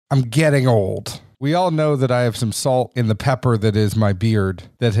I'm getting old. We all know that I have some salt in the pepper that is my beard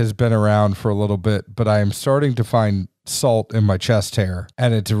that has been around for a little bit, but I am starting to find salt in my chest hair,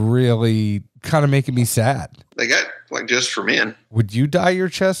 and it's really kind of making me sad. They got like just for men. Would you dye your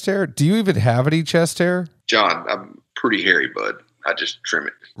chest hair? Do you even have any chest hair? John, I'm pretty hairy, bud. I just trim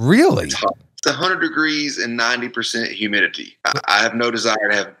it. Really? It's hot. It's 100 degrees and 90% humidity. I have no desire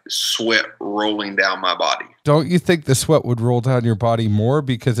to have sweat rolling down my body. Don't you think the sweat would roll down your body more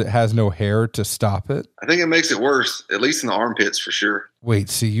because it has no hair to stop it? I think it makes it worse, at least in the armpits for sure. Wait,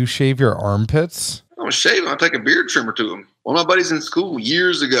 so you shave your armpits? I don't shave them. I take a beard trimmer to them. One of my buddies in school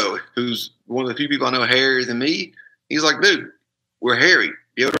years ago, who's one of the few people I know hairier than me, he's like, dude, we're hairy.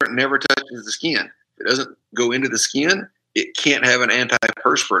 Deodorant never touches the skin. If it doesn't go into the skin, it can't have an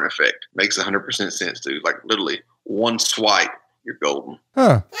antiperspirant effect. Makes 100% sense, dude. Like literally one swipe, you're golden.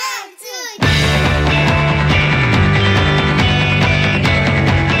 Huh.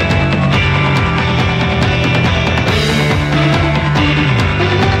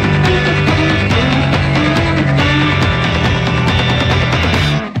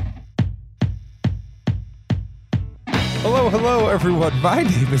 Hello, everyone. My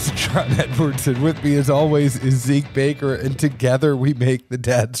name is John Edwards, and with me, as always, is Zeke Baker, and together we make the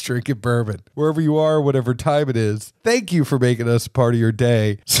Dad's Drinking Bourbon. Wherever you are, whatever time it is, thank you for making us part of your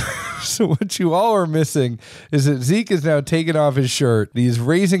day. So what you all are missing is that Zeke is now taking off his shirt. He's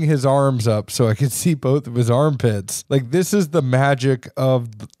raising his arms up so I can see both of his armpits. Like, this is the magic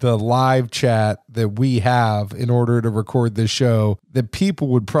of the live chat that we have in order to record this show that people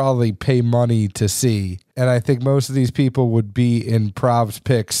would probably pay money to see. And I think most of these people would be in Prov's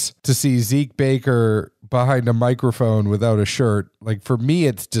picks to see Zeke Baker behind a microphone without a shirt. Like, for me,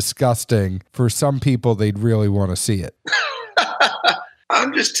 it's disgusting. For some people, they'd really want to see it.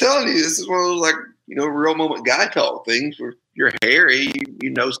 I'm just telling you, this is one of those, like, you know, real moment guy talk things where you're hairy, you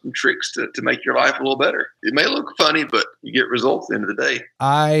know some tricks to make your life a little better. It may look funny, but you get results at the end of the day.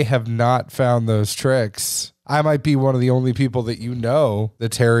 I have not found those tricks. I might be one of the only people that you know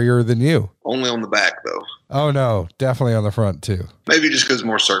that's hairier than you. Only on the back, though. Oh, no. Definitely on the front, too. Maybe just because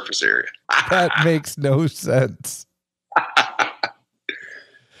more surface area. That makes no sense.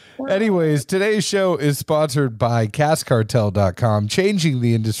 Anyways, today's show is sponsored by CaskCartel.com, changing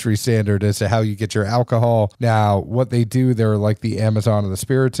the industry standard as to how you get your alcohol. Now, what they do, they're like the Amazon of the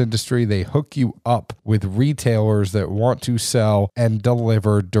spirits industry. They hook you up with retailers that want to sell and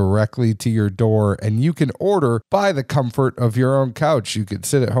deliver directly to your door, and you can order by the comfort of your own couch. You can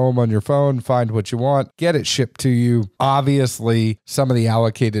sit at home on your phone, find what you want, get it shipped to you. Obviously, some of the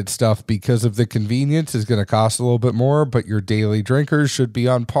allocated stuff, because of the convenience, is going to cost a little bit more, but your daily drinkers should be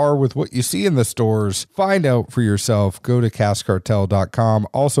on par with what you see in the stores. Find out for yourself. Go to CaskCartel.com.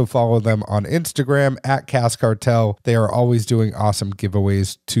 Also follow them on Instagram at CaskCartel. They are always doing awesome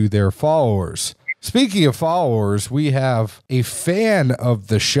giveaways to their followers. Speaking of followers, we have a fan of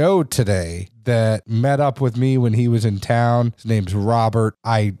the show today that met up with me when he was in town. His name's Robert.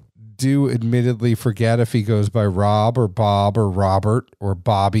 I do admittedly forget if he goes by Rob or Bob or Robert or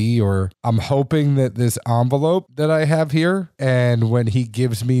Bobby, or I'm hoping that this envelope that I have here, and when he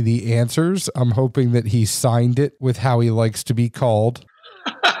gives me the answers, I'm hoping that he signed it with how he likes to be called.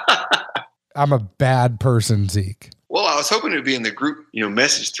 I'm a bad person, Zeke. Well, I was hoping it would be in the group,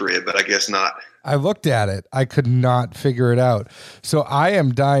 message thread, but I guess not. I looked at it. I could not figure it out. So I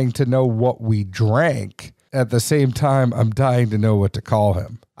am dying to know what we drank. At the same time, I'm dying to know what to call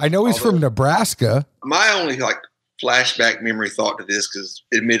him. I know he's from Nebraska. My only flashback memory thought to this, because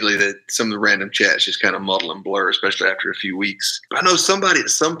admittedly that some of the random chats just kind of muddle and blur, especially after a few weeks. But I know somebody at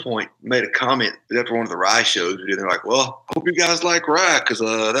some point made a comment after one of the rye shows. They're like, well, hope you guys like rye, because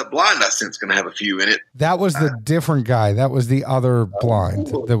that blind I sent's going to have a few in it. That was the different guy. That was the other blind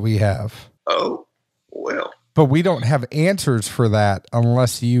that we have. Oh, well. But we don't have answers for that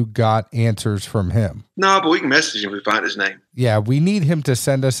unless you got answers from him. No, but we can message him if we find his name. Yeah, we need him to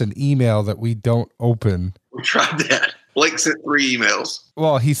send us an email that we don't open. We tried that. Blake sent 3 emails.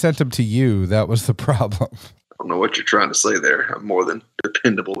 Well, he sent them to you. That was the problem. I don't know what you're trying to say there. I'm more than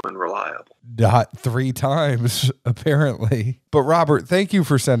dependable and reliable. Not 3 times, apparently. But Robert, thank you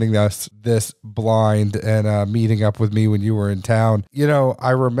for sending us this blind and meeting up with me when you were in town.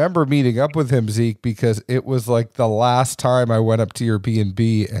 I remember meeting up with him, Zeke, because it was like the last time I went up to your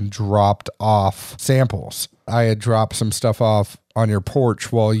B&B and dropped off samples. I had dropped some stuff off on your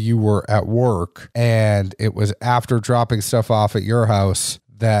porch while you were at work, and it was after dropping stuff off at your house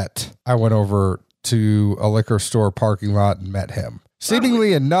that I went over to a liquor store parking lot and met him.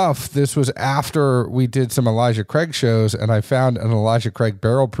 Seemingly enough, this was after we did some Elijah Craig shows, and I found an Elijah Craig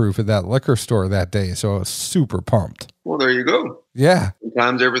barrel proof at that liquor store that day, so I was super pumped. Well, there you go. Yeah.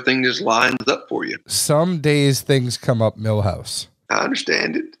 Sometimes everything just lines up for you. Some days things come up Millhouse. I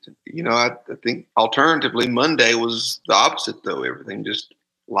understand it. I think alternatively, Monday was the opposite, though. Everything just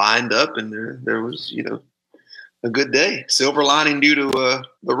lined up, and there was, a good day. Silver lining due to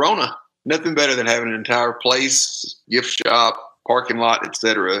the Rona. Nothing better than having an entire place, gift shop, parking lot,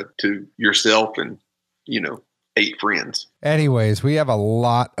 etc., to yourself and 8 friends. Anyways, we have a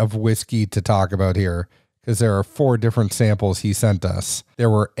lot of whiskey to talk about here because there are 4 different samples he sent us. There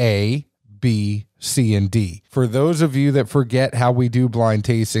were A, B, C, and D. For those of you that forget how we do blind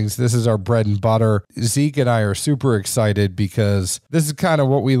tastings, this is our bread and butter. Zeke and I are super excited because this is kind of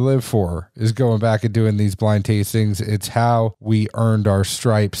what we live for, is going back and doing these blind tastings. It's how we earned our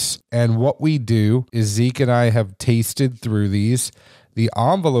stripes. And what we do is Zeke and I have tasted through these. The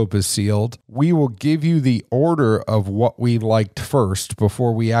envelope is sealed. We will give you the order of what we liked first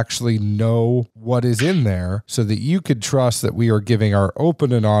before we actually know what is in there so that you could trust that we are giving our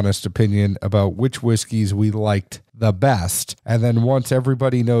open and honest opinion about which whiskeys we liked the best. And then once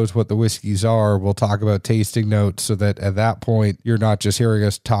everybody knows what the whiskeys are, we'll talk about tasting notes so that at that point, you're not just hearing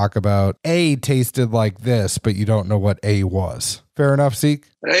us talk about A tasted like this, but you don't know what A was. Fair enough, Zeke?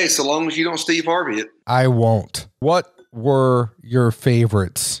 Hey, so long as you don't Steve Harvey it. I won't. What were your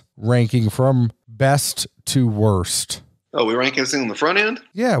favorites ranking from best to worst? Oh, we rank everything on the front end?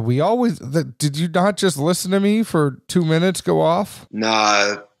 Yeah, we always... did you not just listen to me for 2 minutes go off?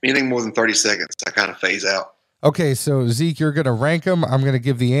 Nah, anything more than 30 seconds, I kind of phase out. Okay, so Zeke, you're going to rank them. I'm going to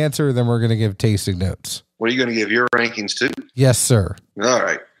give the answer, then we're going to give tasting notes. What are you going to give your rankings to? Yes, sir. All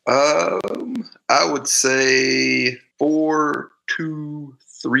right. I would say 4, 2,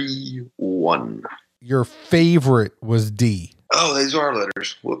 3, 1. Your favorite was D. Oh, these are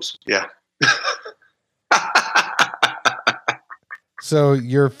letters. Whoops. Yeah. So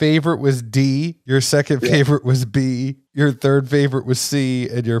your favorite was D, your second favorite was B, your third favorite was C,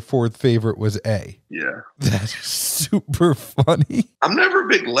 and your fourth favorite was A. Yeah. That's super funny. I'm never a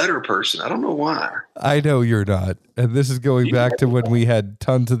big letter person. I don't know why. I know you're not. And this is going back to when we had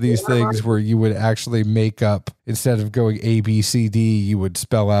tons of these things where you would actually make up, instead of going A, B, C, D, you would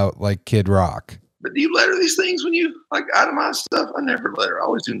spell out like Kid Rock. But do you letter these things when you itemize stuff? I never letter. I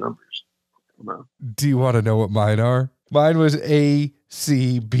always do numbers. I don't know. Do you want to know what mine are? Mine was A,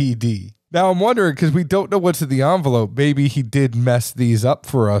 C, B, D. Now I'm wondering, because we don't know what's in the envelope, maybe he did mess these up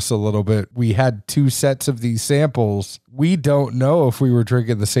for us a little bit. We had 2 sets of these samples. We don't know if we were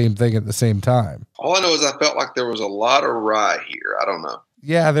drinking the same thing at the same time. All I know is I felt like there was a lot of rye here. I don't know.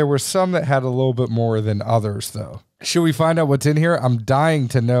 Yeah, there were some that had a little bit more than others, though. Should we find out what's in here? I'm dying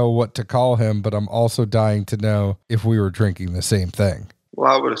to know what to call him, but I'm also dying to know if we were drinking the same thing.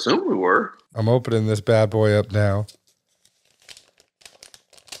 Well, I would assume we were. I'm opening this bad boy up now.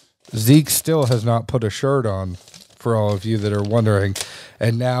 Zeke still has not put a shirt on, for all of you that are wondering.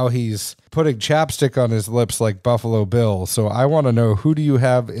 And now he's putting chapstick on his lips like Buffalo Bill. So I want to know, who do you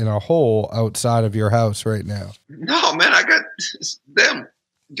have in a hole outside of your house right now? No, man, I got them.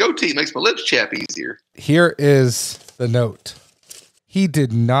 Goatee makes my lips chap easier. Here is the note. He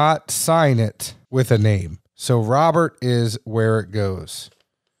did not sign it with a name. So Robert is where it goes.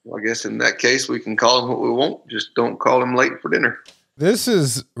 Well, I guess in that case, we can call him what we want. Just don't call him late for dinner. This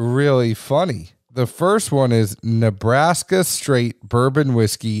is really funny. The first one is Nebraska Straight Bourbon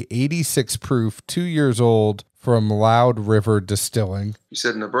Whiskey, 86 proof, 2 years old, from Loup River Distilling. You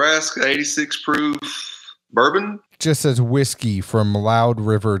said Nebraska, 86 proof bourbon? Just says whiskey from Loup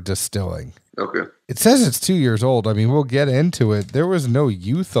River Distilling. Okay. It says it's 2 years old. I mean, we'll get into it. There was no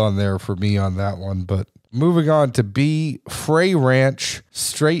youth on there for me on that one, but moving on to B, Frey Ranch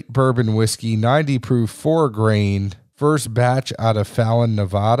Straight Bourbon Whiskey, 90 proof, 4 grain. First batch out of Fallon,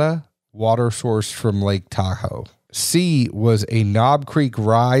 Nevada, water sourced from Lake Tahoe. C was a Knob Creek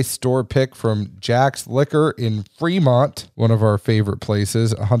Rye store pick from Jack's Liquor in Fremont, one of our favorite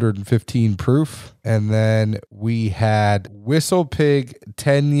places, 115 proof. And then we had Whistle Pig,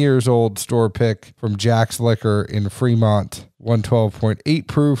 10 years old store pick from Jack's Liquor in Fremont, 112.8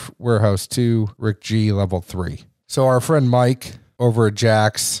 proof, Warehouse 2, Rick G, level 3. So our friend Mike over at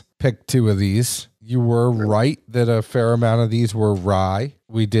Jack's picked 2 of these. You were right that a fair amount of these were rye.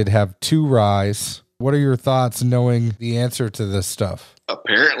 We did have 2 ryes. What are your thoughts knowing the answer to this stuff?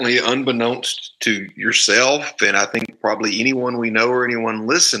 Apparently, unbeknownst to yourself, and I think probably anyone we know or anyone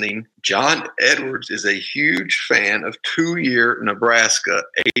listening, John Edwards is a huge fan of 2-year Nebraska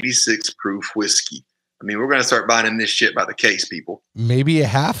 86 proof whiskey. I mean, we're going to start buying this shit by the case, people. Maybe you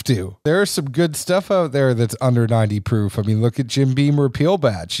have to. There's some good stuff out there that's under 90 proof. I mean, look at Jim Beam Repeal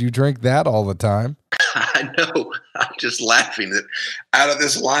Batch. You drink that all the time. I know. I'm just laughing that out of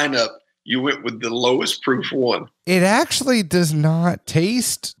this lineup, you went with the lowest proof one. It actually does not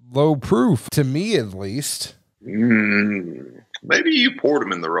taste low proof, to me at least. Maybe you poured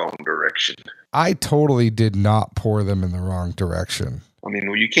them in the wrong direction. I totally did not pour them in the wrong direction. I mean,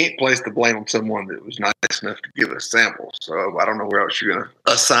 well, you can't place the blame on someone that was nice enough to give us samples. So I don't know where else you're going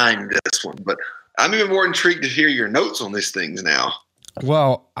to assign this one. But I'm even more intrigued to hear your notes on these things now.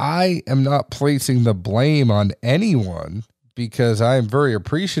 Well, I am not placing the blame on anyone because I am very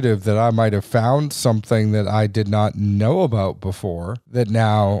appreciative that I might have found something that I did not know about before that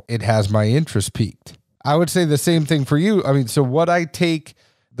now it has my interest piqued. I would say the same thing for you. I mean, so what I take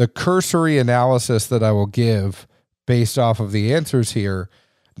the cursory analysis that I will give based off of the answers here.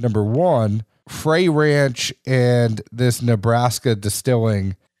 Number one, Frey Ranch and this Nebraska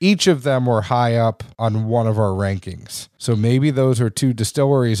Distilling, each of them were high up on one of our rankings. So maybe those are two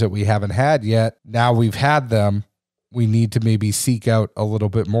distilleries that we haven't had yet. Now we've had them. We need to maybe seek out a little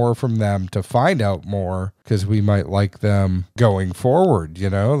bit more from them to find out more because we might like them going forward. You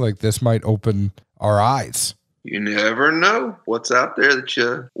know, like this might open our eyes. You never know what's out there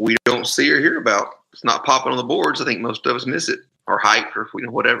that we don't see or hear about. It's not popping on the boards. I think most of us miss it or hype or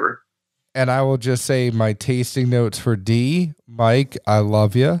whatever. And I will just say my tasting notes for D, Mike, I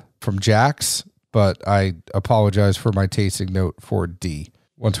love you from Jax, but I apologize for my tasting note for D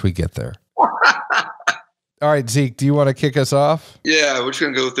once we get there. All right, Zeke, do you want to kick us off? Yeah, we're just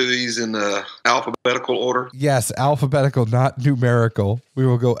going to go through these in alphabetical order. Yes, alphabetical, not numerical. We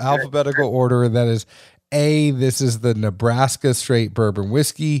will go alphabetical order. That is A, this is the Nebraska Straight Bourbon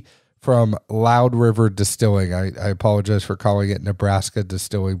Whiskey from Loup River Distilling. I apologize for calling it Nebraska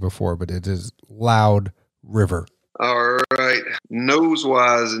Distilling before, but it is Loup River. All right.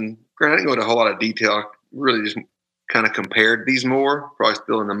 Nose-wise, and I didn't go into a whole lot of detail. Really just kind of compared these more. Probably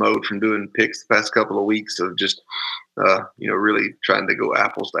still in the mode from doing picks the past couple of weeks of just, really trying to go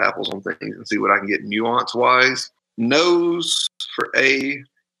apples to apples on things and see what I can get nuance-wise. Nose for A,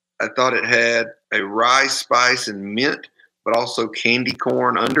 I thought it had a rye spice and mint, but also candy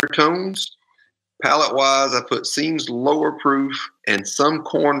corn undertones. Palate-wise, I put seems lower proof and some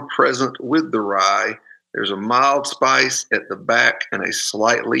corn present with the rye. There's a mild spice at the back and a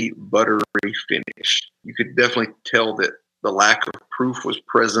slightly buttery finish. You could definitely tell that the lack of proof was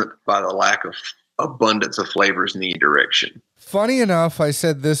present by the lack of abundance of flavors in either direction. Funny enough, I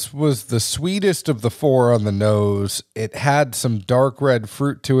said this was the sweetest of the four on the nose. It had some dark red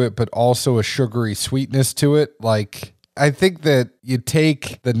fruit to it, but also a sugary sweetness to it. Like, I think that you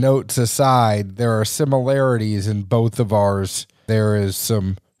take the notes aside, there are similarities in both of ours. There is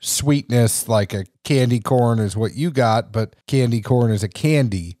some sweetness, like a candy corn is what you got, but candy corn is a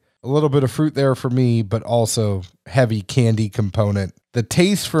candy. A little bit of fruit there for me, but also heavy candy component. The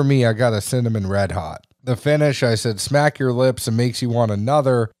taste for me, I got a cinnamon red hot. The finish, I said, smack your lips and makes you want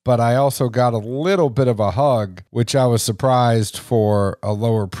another, but I also got a little bit of a hug, which I was surprised for a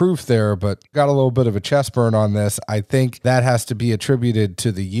lower proof there, but got a little bit of a chest burn on this. I think that has to be attributed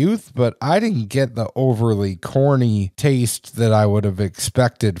to the youth, but I didn't get the overly corny taste that I would have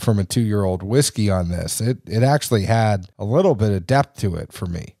expected from a 2-year-old whiskey on this. It actually had a little bit of depth to it for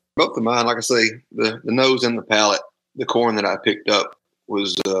me. Both of mine, like I say, the nose and the palate, the corn that I picked up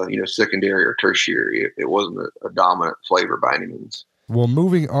was, secondary or tertiary. It wasn't a dominant flavor by any means. Well,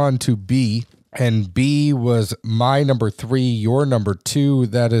 moving on to B, and B was my number 3, your number 2.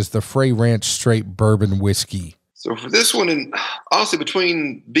 That is the Frey Ranch Straight Bourbon Whiskey. So for this one, and honestly,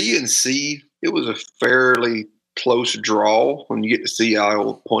 between B and C, it was a fairly close draw. When you get to C,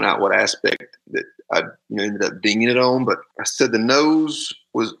 I'll point out what aspect that I ended up dinging it on. But I said the nose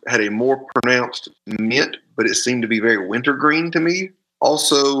had a more pronounced mint, but it seemed to be very wintergreen to me.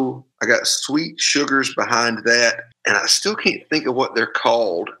 Also, I got sweet sugars behind that, and I still can't think of what they're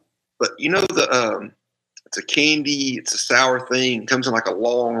called. But it's a candy, it's a sour thing. It comes in like a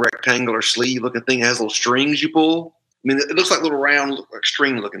long rectangular sleeve looking thing. It has little strings you pull. I mean, it looks like little round, like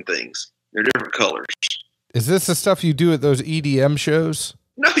string looking things. They're different colors. Is this the stuff you do at those EDM shows?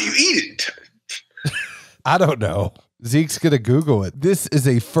 No, you eat it. I don't know. Zeke's going to Google it. This is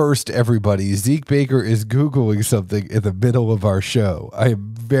a first, everybody. Zeke Baker is Googling something in the middle of our show. I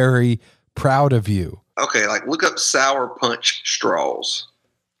am very proud of you. Okay, look up sour punch straws.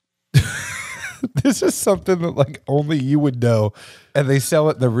 This is something that only you would know, and they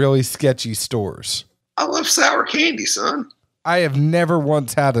sell it in the really sketchy stores. I love sour candy, son. I have never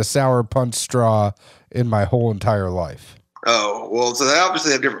once had a sour punch straw in my whole entire life. Oh, well, so they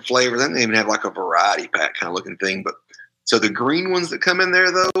obviously have different flavors. They even have like a variety pack kind of looking thing. But so the green ones that come in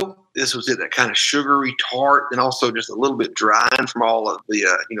there, though, this was it, that kind of sugary tart and also just a little bit drying from all of the,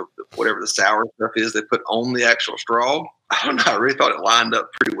 whatever the sour stuff is they put on the actual straw. I don't know. I really thought it lined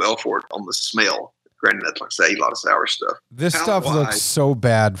up pretty well for it on the smell. Granted, that's like I say, I eat a lot of sour stuff. This stuff looks so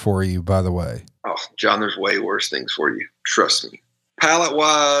bad for you, by the way. Oh, John, there's way worse things for you. Trust me.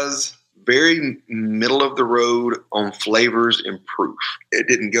 Palate-wise, very middle of the road on flavors and proof. It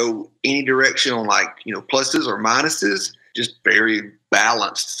didn't go any direction on pluses or minuses, just very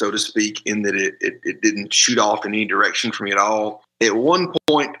balanced, so to speak, in that it didn't shoot off in any direction for me at all. At one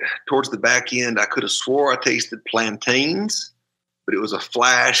point towards the back end, I could have swore I tasted plantains, but it was a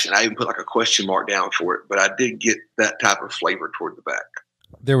flash, and I even put like a question mark down for it. But I did get that type of flavor toward the back.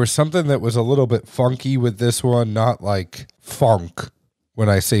 There was something that was a little bit funky with this one, not like funk. When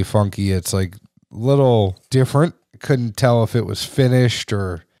I say funky, it's like a little different. Couldn't tell if it was finished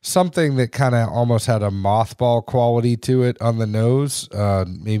or something that kind of almost had a mothball quality to it on the nose.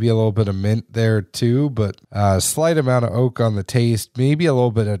 Maybe a little bit of mint there too, but a slight amount of oak on the taste. Maybe a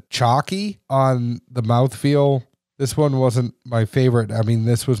little bit of chalky on the mouthfeel. This one wasn't my favorite. I mean,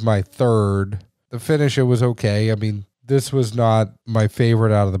 this was my third. The finish, it was okay. I mean, this was not my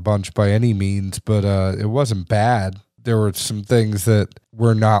favorite out of the bunch by any means, but it wasn't bad. There were some things that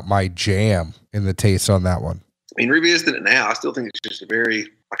were not my jam in the taste on that one. I mean, revisiting it now, I still think it's just a very,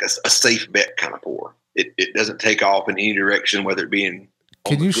 like a safe bet kind of pour. It doesn't take off in any direction, whether it be in...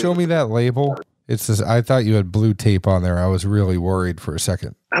 Can you show me that label? It's this, I thought you had blue tape on there. I was really worried for a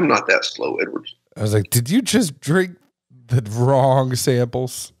second. I'm not that slow, Edwards. I was like, did you just drink the wrong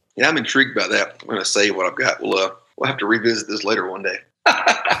samples? Yeah, I'm intrigued by that. I'm going to say what I've got. We'll have to revisit this later one day.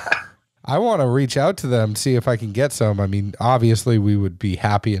 I want to reach out to them, see if I can get some. I mean, obviously we would be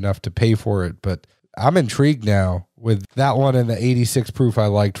happy enough to pay for it, but I'm intrigued now with that one and the 86 proof I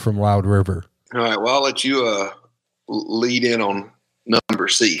liked from Loup River. All right. Well, I'll let you lead in on number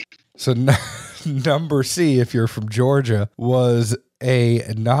C. So number C, if you're from Georgia, was a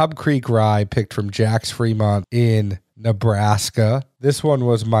Knob Creek rye picked from Jack's Fremont in Nebraska. This one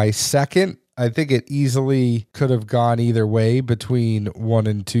was my second. I think it easily could have gone either way between 1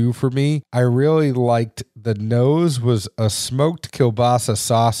 and 2 for me. I really liked the nose was a smoked kielbasa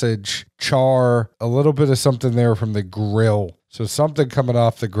sausage, char, a little bit of something there from the grill. So something coming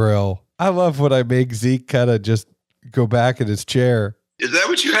off the grill. I love when I make Zeke kind of just go back in his chair. Is that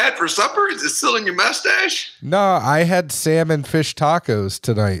what you had for supper? Is it still in your mustache? No, I had salmon fish tacos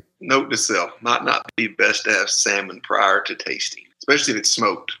tonight. Note to self, might not be best to have salmon prior to tasting, especially if it's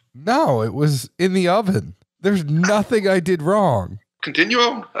smoked. No, it was in the oven. There's nothing I did wrong. Continue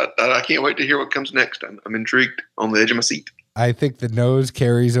on. I can't wait to hear what comes next. I'm intrigued on the edge of my seat. I think the nose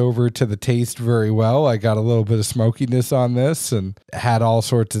carries over to the taste very well. I got a little bit of smokiness on this and had all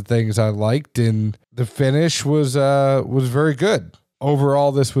sorts of things I liked, and the finish was very good.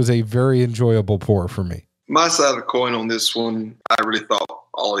 Overall, this was a very enjoyable pour for me. My side of the coin on this one, I really thought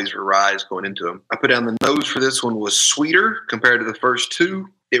all of these were ryes going into them. I put down the nose for this one was sweeter compared to the first two.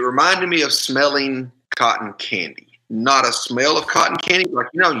 It reminded me of smelling cotton candy. Not a smell of cotton candy. Like,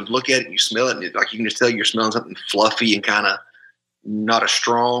 you look at it and you smell it, and you can just tell you're smelling something fluffy and kind of not a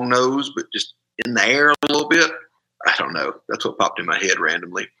strong nose, but just in the air a little bit. I don't know. That's what popped in my head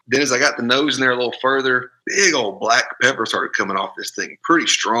randomly. Then as I got the nose in there a little further, big old black pepper started coming off this thing. Pretty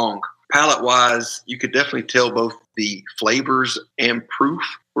strong. Palate-wise, you could definitely tell both the flavors and proof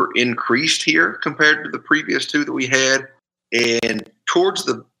were increased here compared to the previous two that we had. And towards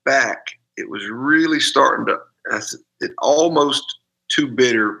the back, it was really starting to, it almost too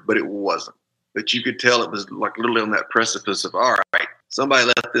bitter, but it wasn't. But you could tell it was like literally on that precipice of, all right, somebody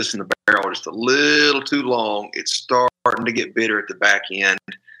left this in the barrel just a little too long. It's starting to get bitter at the back end.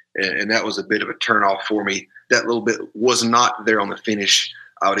 And that was a bit of a turnoff for me. That little bit was not there on the finish.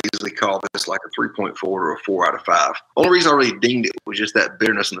 I would easily call this like a 3.4 or a 4 out of 5. Only reason I really dinged it was just that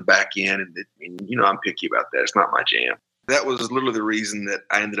bitterness in the back end. And I'm picky about that. It's not my jam. That was literally the reason that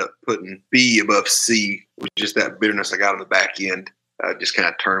I ended up putting B above C, was just that bitterness I got on the back end. Just kind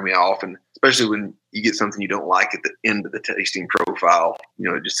of turned me off. And especially when you get something you don't like at the end of the tasting profile,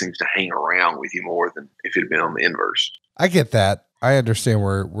 it just seems to hang around with you more than if it had been on the inverse. I get that. I understand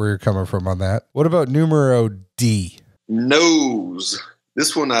where you're coming from on that. What about numero D? Nose.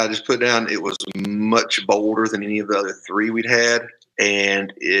 This one I just put down, it was much bolder than any of the other three we'd had.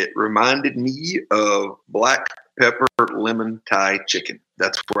 And it reminded me of black pepper lemon Thai chicken.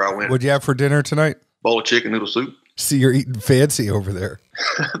 That's where I went. What'd you have for dinner tonight? Bowl of chicken noodle soup. See, you're eating fancy over there.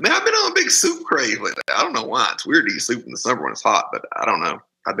 Man, I've been on a big soup crave lately. I don't know why. It's weird to eat soup in the summer when it's hot, but I don't know.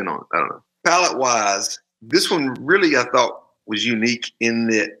 I don't know. Palate-wise, This one really, I thought, was unique in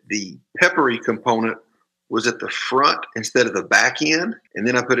that the peppery component was at the front instead of the back end. And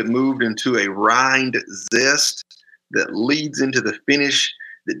then I put it moved into a rind zest that leads into the finish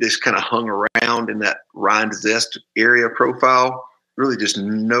that just kind of hung around in that rind zest area profile. Really just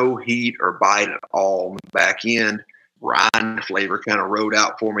no heat or bite at all on the back end. Rind flavor kind of rode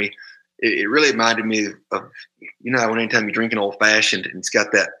out for me. It really reminded me of, when anytime you drink an old fashioned and it's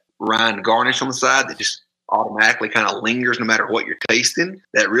got that rind garnish on the side that just automatically kind of lingers no matter what you're tasting,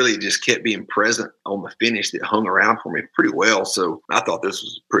 that really just kept being present on the finish that hung around for me pretty well. So I thought this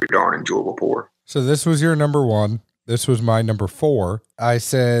was a pretty darn enjoyable pour. So this was your number one. This was my number 4. I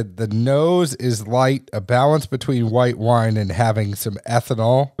said the nose is light, a balance between white wine and having some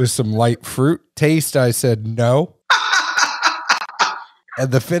ethanol with some light fruit. Taste, I said no.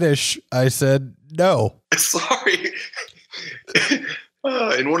 And the finish, I said no. Sorry.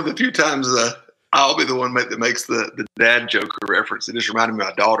 And one of the few times I'll be the one that makes the dad joke reference. It just reminded me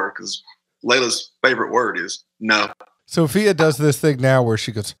of my daughter because Layla's favorite word is no. Sophia does this thing now where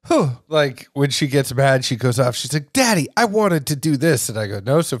she goes, huh. Like when she gets mad, she goes off. She's like, Daddy, I wanted to do this. And I go,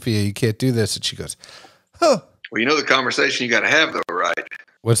 no, Sophia, you can't do this. And she goes, huh. Well, the conversation you got to have though, right?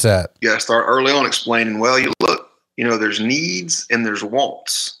 What's that? You got to start early on explaining, there's needs and there's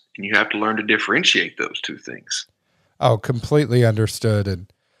wants. And you have to learn to differentiate those two things. Oh, completely understood.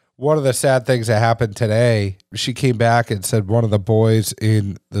 And one of the sad things that happened today, she came back and said one of the boys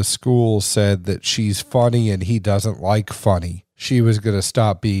in the school said that she's funny and he doesn't like funny. She was going to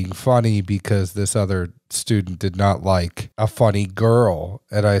stop being funny because this other student did not like a funny girl.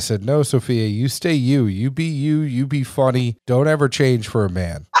 And I said, no, Sophia, you stay you. You be funny. Don't ever change for a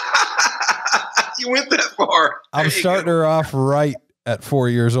man. You went that far. I'm starting her off right at 4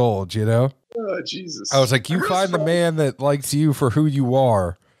 years old, Oh, Jesus. I was like, you find the man that likes you for who you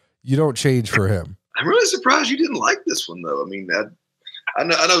are. You don't change for him. I'm really surprised you didn't like this one, though. I mean, I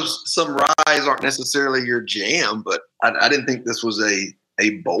know some ryes aren't necessarily your jam, but I didn't think this was a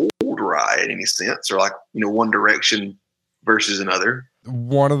bold rye in any sense, or like, one direction versus another.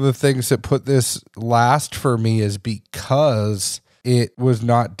 One of the things that put this last for me is because it was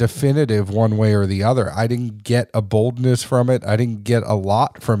not definitive one way or the other. I didn't get a boldness from it. I didn't get a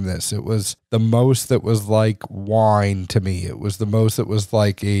lot from this. It was the most that was like wine to me. It was the most that was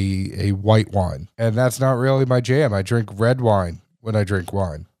like a white wine. And that's not really my jam. I drink red wine when I drink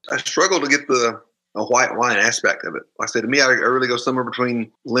wine. I struggle to get the white wine aspect of it. Like I said, to me, I really go somewhere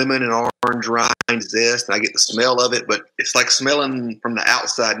between lemon and orange rind zest, and I get the smell of it, but it's like smelling from the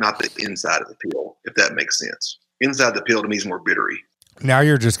outside, not the inside of the peel, if that makes sense. Inside the peel to me is more bittery. Now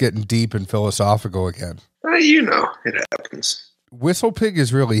you're just getting deep and philosophical again. It happens. Whistle Pig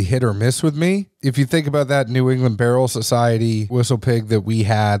is really hit or miss with me. If you think about that New England Barrel Society Whistle Pig that we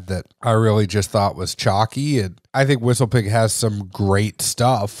had that I really just thought was chalky, and I think Whistle Pig has some great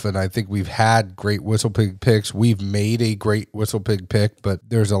stuff, and I think we've had great Whistle Pig picks. We've made a great Whistle Pig pick, but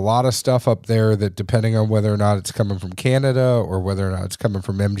there's a lot of stuff up there that depending on whether or not it's coming from Canada or whether or not it's coming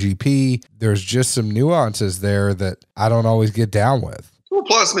from MGP, there's just some nuances there that I don't always get down with. Well,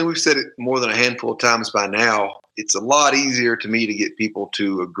 plus, we've said it more than a handful of times by now. It's a lot easier to me to get people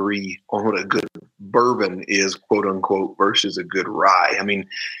to agree on what a good bourbon is, quote unquote, versus a good rye. I mean,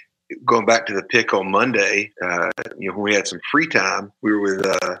 going back to the pick on Monday, when we had some free time, we were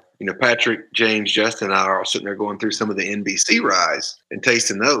with, Patrick, James, Justin, and I are all sitting there going through some of the NBC ryes and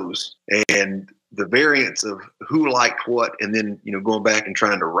tasting those. And the variance of who liked what, and then, going back and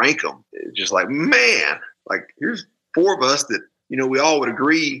trying to rank them, just like, man, like here's 4 of us that, we all would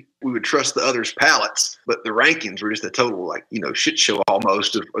agree we would trust the others' palates, but the rankings were just a total, shit show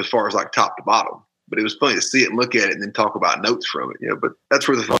almost as far as like top to bottom. But it was funny to see it and look at it and then talk about notes from it, but that's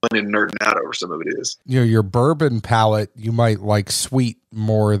where the fun and nerding out over some of it is. Your bourbon palate, you might like sweet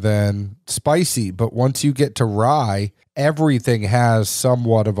more than spicy, but once you get to rye, everything has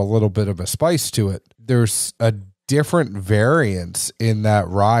somewhat of a little bit of a spice to it. There's a different variance in that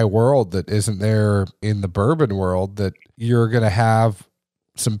rye world that isn't there in the bourbon world, that you're going to have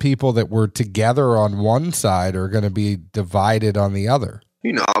some people that were together on one side are going to be divided on the other.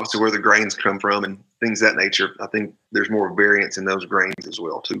 Obviously where the grains come from and things of that nature. I think there's more variance in those grains as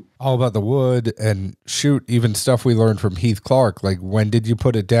well, too. All about the wood and even stuff we learned from Heath Clark. Like, when did you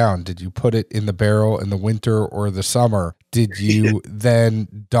put it down? Did you put it in the barrel in the winter or the summer? Did you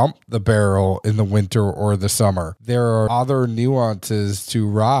then dump the barrel in the winter or the summer? There are other nuances to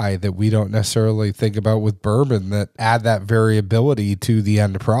rye that we don't necessarily think about with bourbon that add that variability to the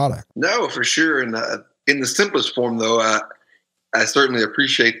end product. No, for sure. And in the simplest form, though, I certainly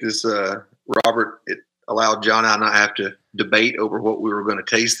appreciate this, Robert. allowed John and I not have to debate over what we were going to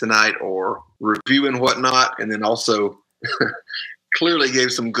taste tonight or review and whatnot. And then also clearly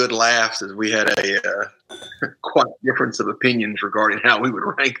gave some good laughs as we had a quite difference of opinions regarding how we would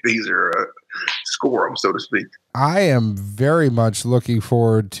rank these or score them, so to speak. I am very much looking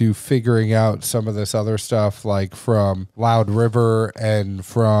forward to figuring out some of this other stuff, like from Loup River and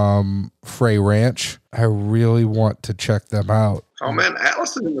from Frey Ranch. I really want to check them out. Oh, man,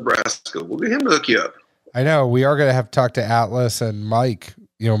 Atlas is in Nebraska. We'll get him to hook you up. I know. We are going to have to talk to Atlas and Mike.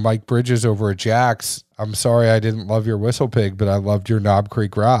 Mike Bridges over at Jack's. I'm sorry I didn't love your Whistle Pig, but I loved your Knob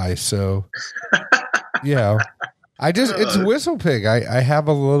Creek Rye. So, it's Whistle Pig. I have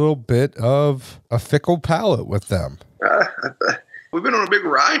a little bit of a fickle palate with them. We've been on a big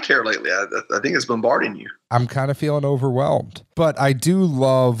rye tear lately. I think it's bombarding you. I'm kind of feeling overwhelmed. But I do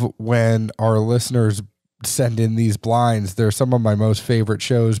love when our listeners send in these blinds. They're some of my most favorite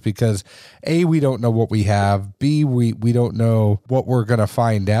shows because A, we don't know what we have. B, we don't know what we're going to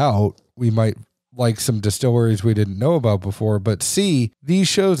find out. We might like some distilleries we didn't know about before, but C, these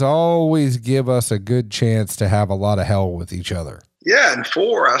shows always give us a good chance to have a lot of hell with each other. Yeah, and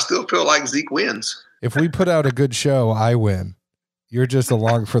 4, I still feel like Zeke wins. If we put out a good show, I win. You're just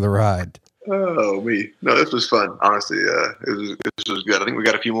along for the ride. Oh, me. No, this was fun. Honestly, this was good. I think we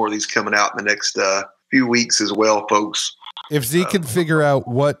got a few more of these coming out in the next few weeks as well, folks. If Zeke can figure out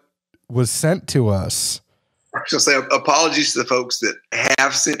what was sent to us. I should say apologies to the folks that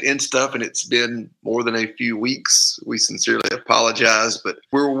have sent in stuff and it's been more than a few weeks. We sincerely apologize, but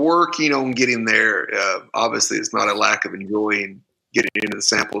we're working on getting there. Obviously, it's not a lack of enjoying getting into the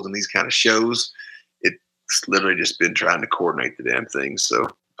samples and these kind of shows. It's literally just been trying to coordinate the damn thing. So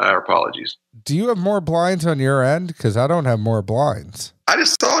our apologies. Do you have more blinds on your end? Because I don't have more blinds. I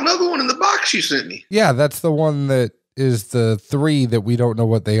just saw another one in the box you sent me. Yeah, that's the one that is the 3 that we don't know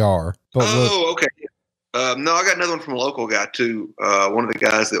what they are. But okay. No, I got another one from a local guy too. One of the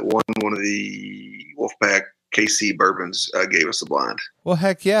guys that won one of the Wolfpack KC bourbons gave us a blind. Well,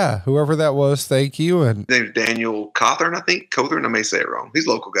 heck yeah. Whoever that was, thank you. And his name's Daniel Cawthorn, I think. Cawthorn, I may say it wrong. He's a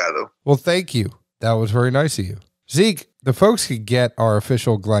local guy though. Well, thank you. That was very nice of you. Zeke, the folks can get our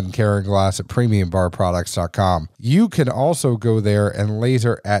official Glencairn glass at premiumbarproducts.com. You can also go there and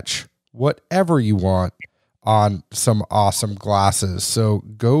laser etch whatever you want on some awesome glasses. So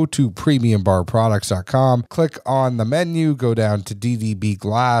go to premiumbarproducts.com, click on the menu, go down to DDB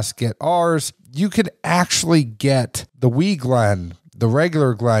Glass, get ours. You can actually get the Wee Glen, the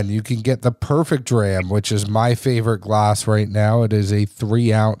regular Glen. You can get the Perfect Dram, which is my favorite glass right now. It is a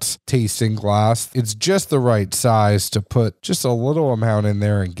 3-ounce tasting glass. It's just the right size to put just a little amount in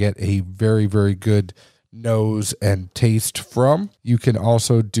there and get a very, very good nose and taste from. You can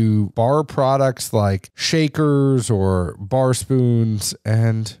also do bar products like shakers or bar spoons,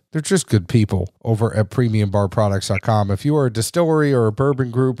 and they're just good people over at premiumbarproducts.com. If you are a distillery or a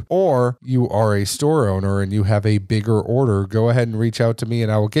bourbon group, or you are a store owner and you have a bigger order, go ahead and reach out to me and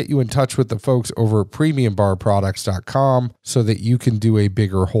I will get you in touch with the folks over at premiumbarproducts.com so that you can do a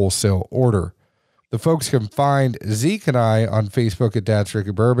bigger wholesale order. The folks can find Zeke and I on Facebook at Dad's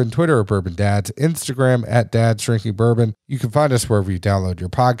Drinking Bourbon, Twitter at Bourbon Dads, Instagram at Dad's Drinking Bourbon. You can find us wherever you download your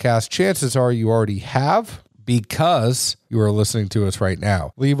podcast. Chances are you already have because you are listening to us right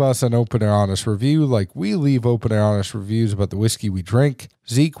now. Leave us an open and honest review like we leave open and honest reviews about the whiskey we drink.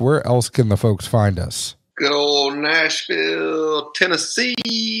 Zeke, where else can the folks find us? Good old Nashville,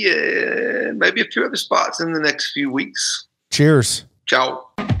 Tennessee, and maybe a few other spots in the next few weeks. Cheers. Ciao.